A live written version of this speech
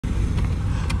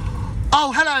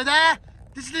Oh, hello there.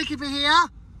 This is Zookeeper here,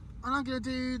 and I'm going to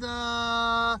do the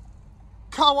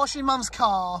car washing Mum's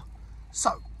car.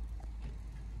 So,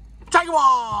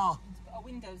 Jaguar! Let's put our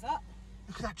windows up.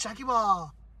 Look at that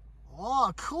Jaguar. Oh,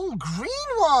 a cool green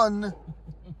one.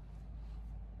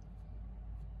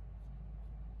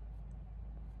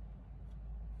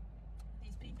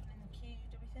 These people in the queue,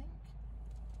 do we think?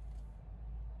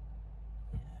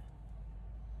 Yeah.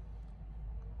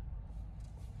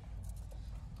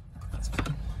 That's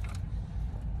fine.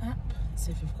 Up.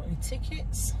 See if we've got any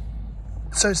tickets.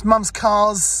 So it's Mum's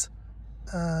cars.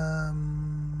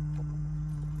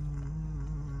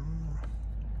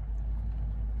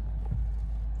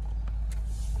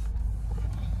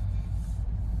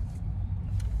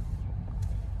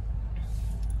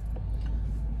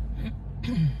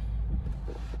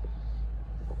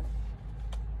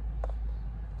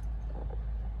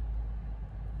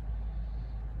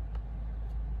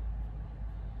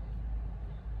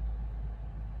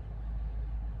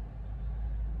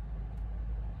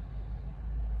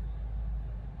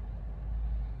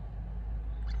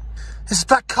 This is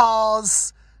Black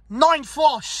Cars 9th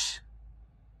wash.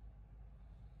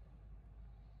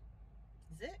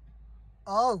 Is it?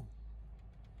 Oh.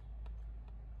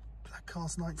 Black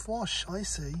Cars 9th wash, I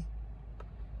see.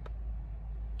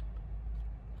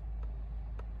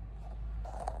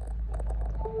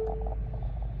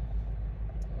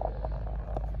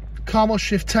 Car wash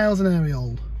shift tails and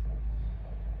aerial.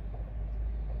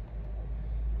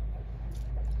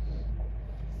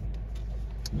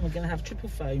 We're going to have triple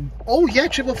foam. Oh yeah,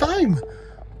 triple foam.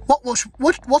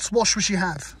 What's wash would you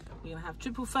have? We're going to have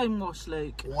triple foam wash,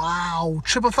 Luke. Wow,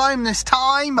 triple foam this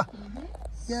time.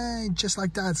 Yay, just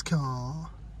like Dad's car.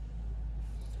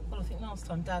 Well, I think last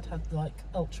time Dad had like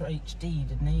Ultra HD,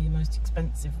 didn't he? The most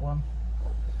expensive one.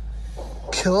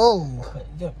 Cool. But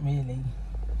you don't really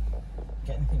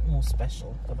get anything more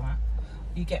special for that.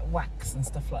 You get wax and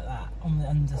stuff like that on the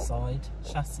underside,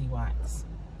 chassis wax.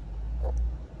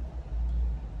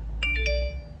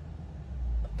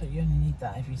 But you only need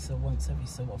that once every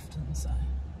so often, so.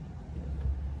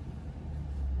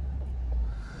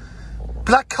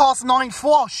 Black Cars 9th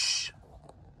wash.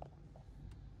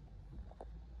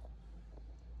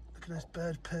 Look at this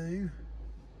bird poo.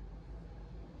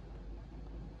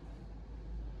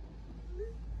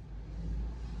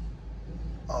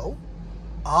 Oh.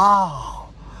 Ah.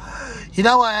 You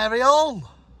know what, Ariel?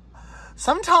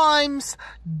 Sometimes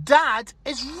Dad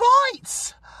is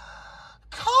right.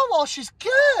 Car wash is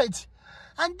good.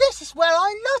 And this is where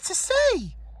I love to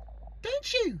see.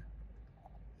 Don't you?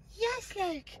 Yes,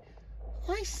 Luke.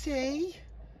 I see.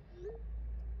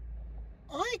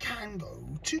 I can go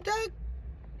to the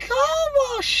car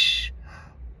wash.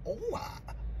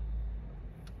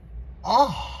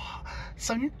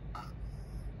 So I can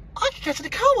go to the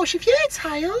car wash with you,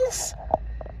 Tails.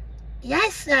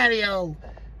 Yes, Ariel.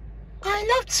 I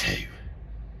love to.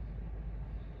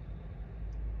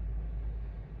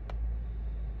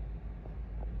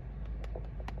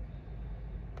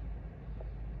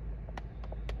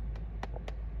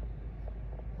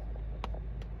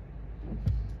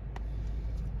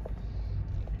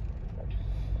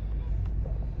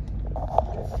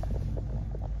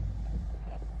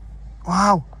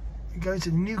 Wow, we go to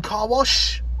the new car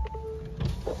wash.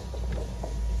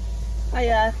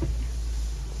 Hiya.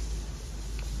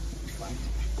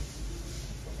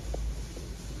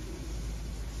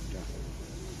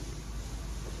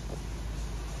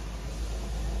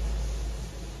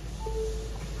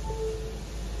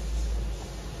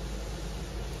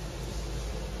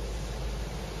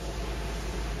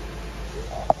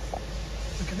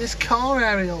 Look at this car,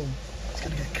 Ariel. It's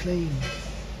going to get clean.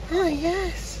 Oh,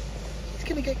 yes. It's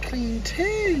going to get clean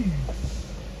too.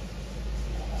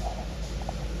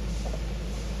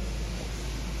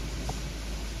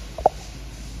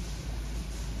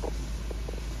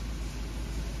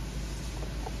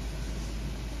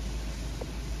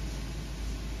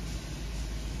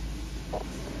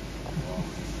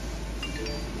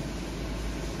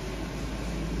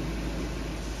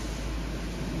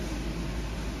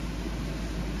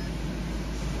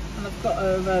 And I've got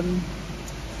a,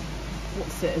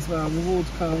 what's it as well, a reward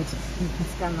card. You can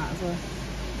scan that as well.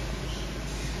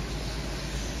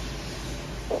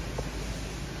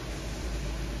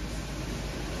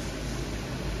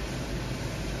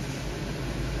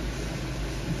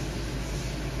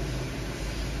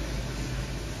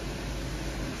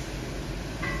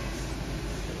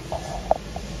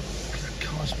 The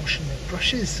car's washing their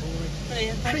brushes.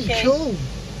 Brilliant, Pretty thank you. cool.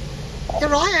 You're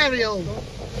right, Ariel.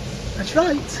 That's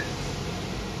right.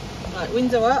 Right,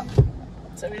 window up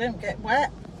so we don't get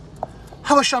wet.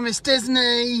 How much I miss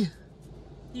Disney?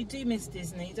 You do miss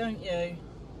Disney, don't you?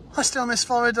 I still miss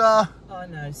Florida. I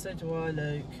know, so do I,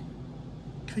 Luke.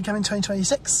 Can we come in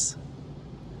 2026?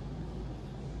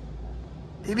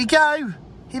 Here we go.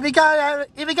 Here we go.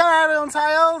 Here we go, Ariel and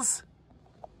Tails.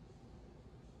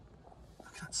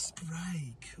 Look at that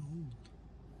spray. Cool.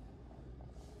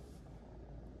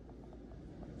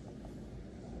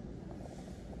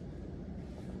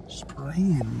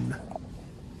 Spraying.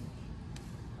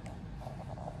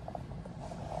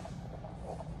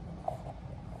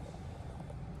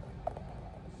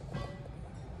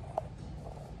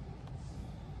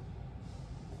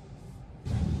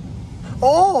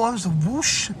 Oh, that was a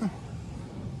whoosh.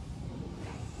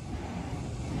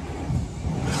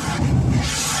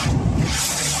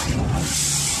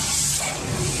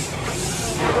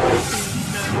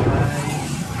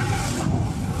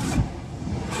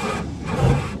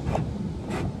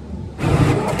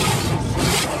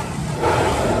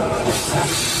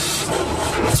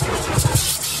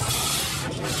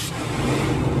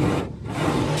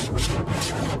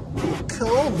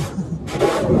 Cool.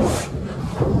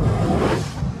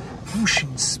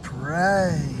 Whooshing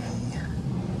spray.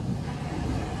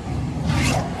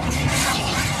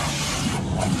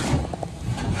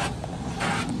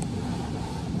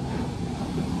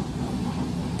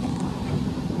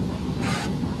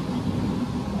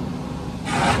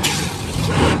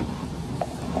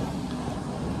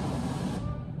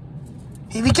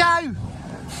 Here we go.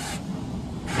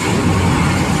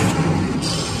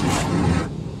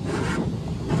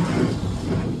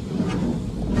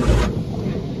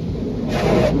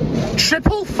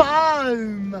 Triple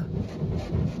foam.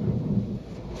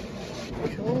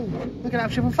 Cool. Look at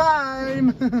that triple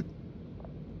foam.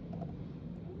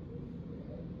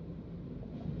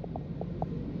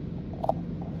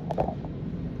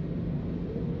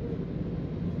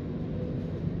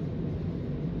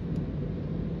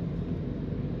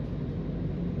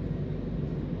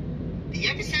 The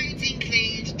episodes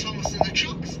include Thomas and the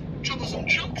Trucks, Troubles on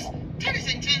Trucks,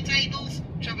 Tennis and Turntables,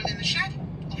 Trouble in the Shed,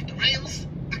 Off the Rails,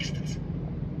 Accidents.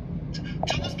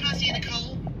 Thomas, Percy and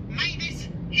Nicole, Mavis,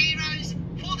 Heroes,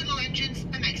 Four Little Engines,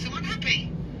 and Make Someone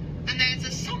Happy. And there's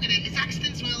a song in it, it's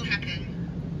Accidents Will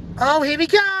Happen. Oh, here we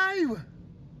go.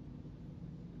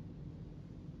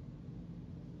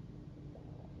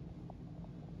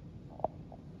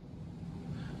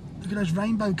 Look at those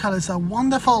rainbow colours, they're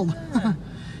wonderful. Yeah.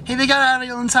 Here we go,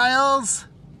 Ariel and Tails.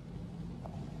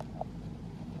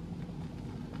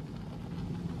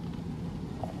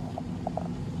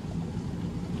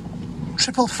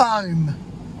 Triple foam.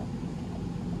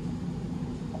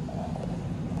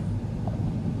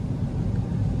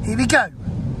 Here we go.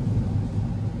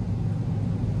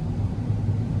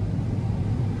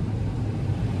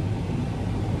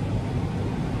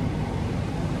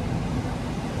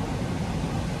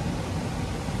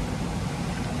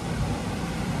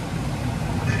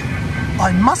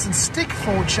 I mustn't stick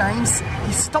for James.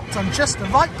 He stopped on just the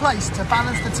right place to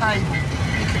balance the table.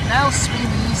 He can now swing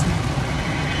easily.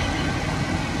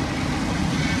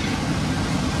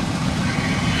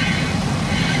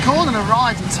 Gordon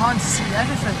arrived in time to see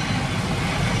everything.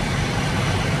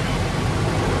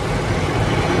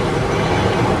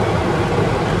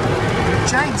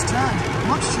 James turned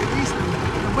much too easily.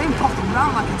 The wind puffed him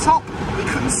round like a top. He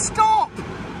couldn't stop.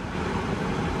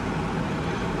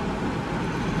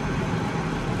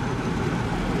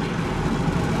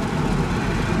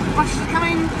 The brushes are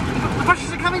coming. The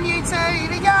brushes are coming, you two. Here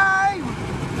we go.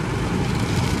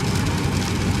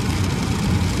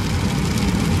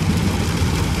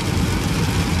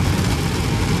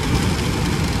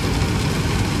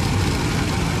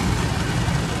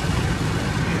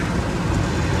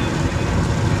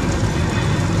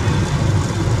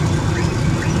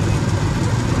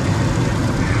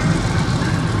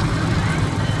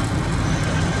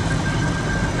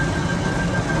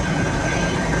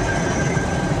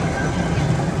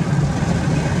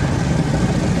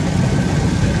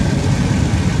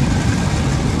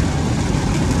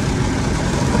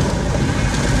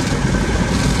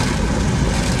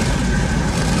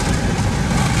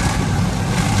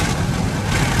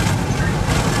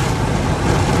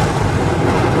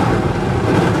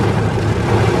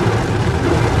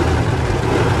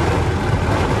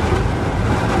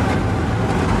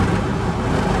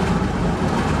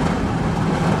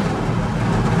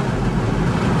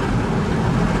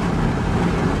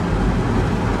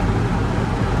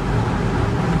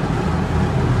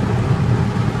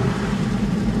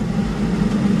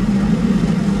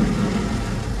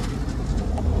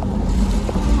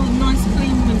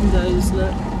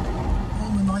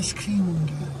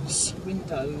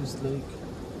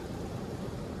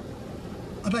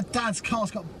 bet Dad's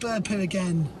car's got bird poo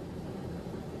again.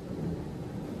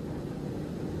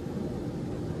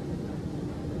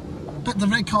 Bet the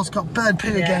red car's got bird poo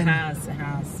again. Yeah, it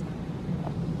has.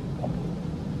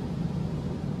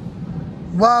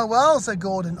 Well, well, said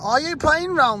Gordon. Are you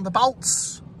playing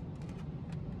roundabouts?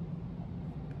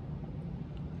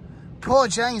 Poor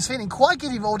Jane's feeling quite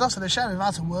giddy, rolled off to the show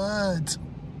without a word.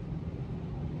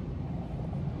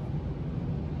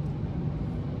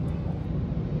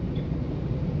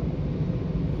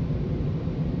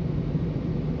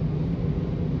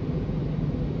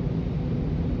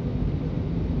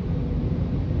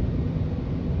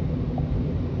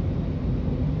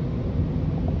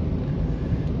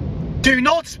 Do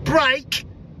not brake.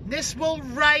 This will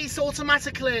race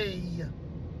automatically.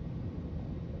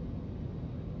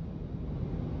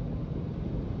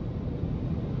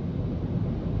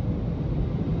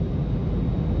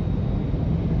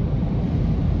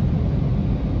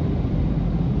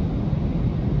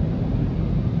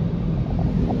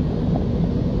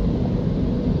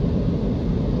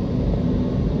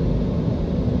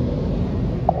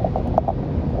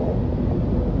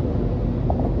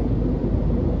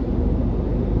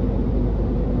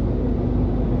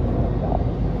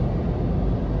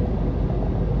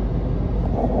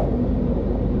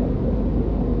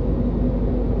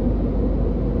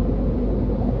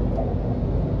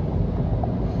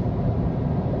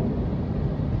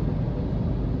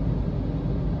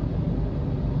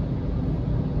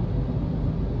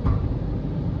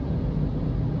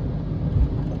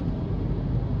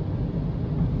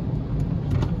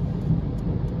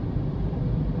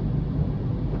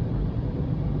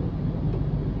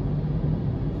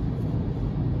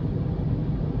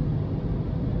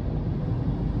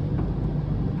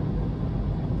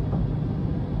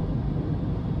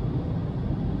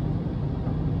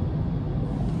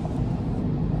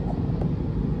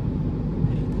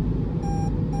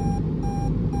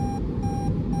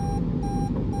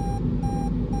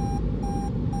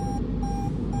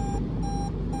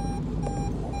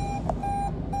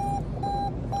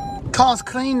 Car's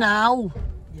clean now.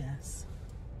 Yes.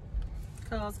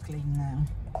 Car's clean now.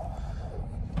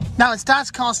 Now it's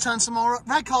Dad's car's turn tomorrow.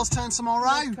 Red car's turn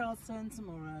tomorrow. Red car's turn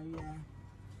tomorrow, yeah.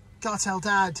 Gotta tell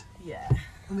Dad Yeah.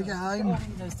 when we get home. Put our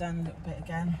windows down a little bit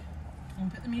again.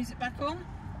 And put the music back on.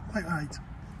 Wait.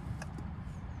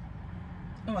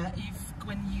 Alright,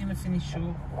 when are you going to finish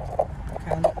your...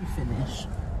 Okay, I'll let you finish.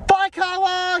 Bye, car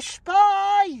wash.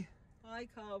 Bye. Bye,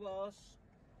 car wash.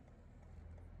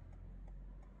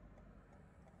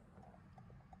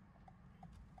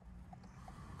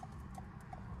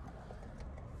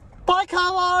 Bye,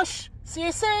 car wash. See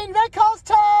you soon. Red car's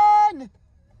turn.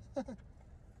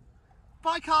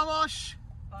 Bye, car wash.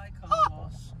 Bye, car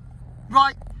wash.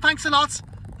 Right, thanks a lot.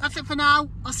 That's it for now.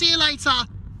 I'll see you later.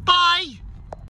 Bye.